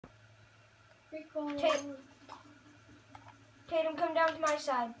Tatum, come down to my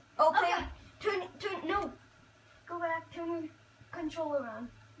side. Okay. No. Go back. Turn your controller on.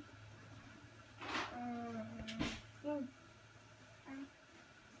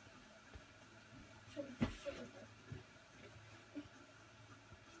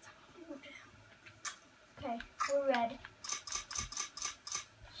 Okay, we're ready.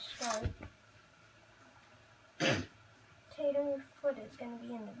 Start. Tatum, your foot is going to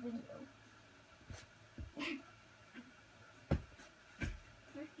be in the video.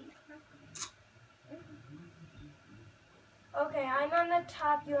 Okay, I'm on the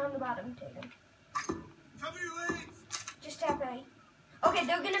top, you're on the bottom, Tatum. Cover your legs! Just tap A. Okay,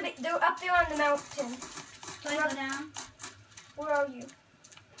 they're up there on the mountain. Do I go down? Where are you?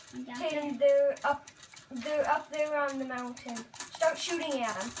 I'm down Tatum, there. they're up there on the mountain. Start shooting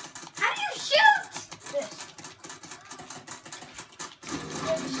at them. How do you shoot? This.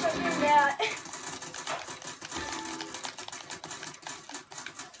 Just start doing that.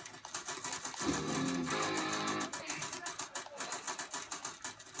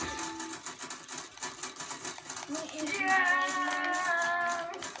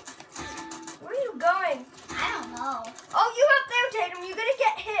 Where are you going? I don't know. Oh, you're up there, Tatum. You're gonna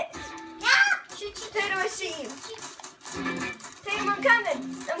get hit. Yeah! Shoot. Tatum, I see you. Tatum, I'm coming.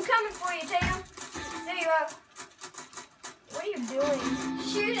 I'm coming for you, Tatum. There you are. What are you doing?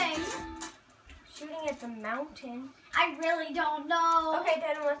 Shooting. Shooting at the mountain. I really don't know. Okay,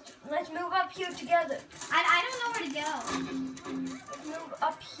 Tatum, let's move up here together. I don't know where to go. Let's move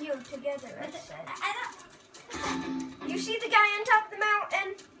up here together, I said. I don't... You see the guy on top of the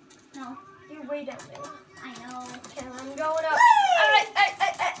mountain? No. You're way down there. I know. Okay, I'm going up. Whee! All right,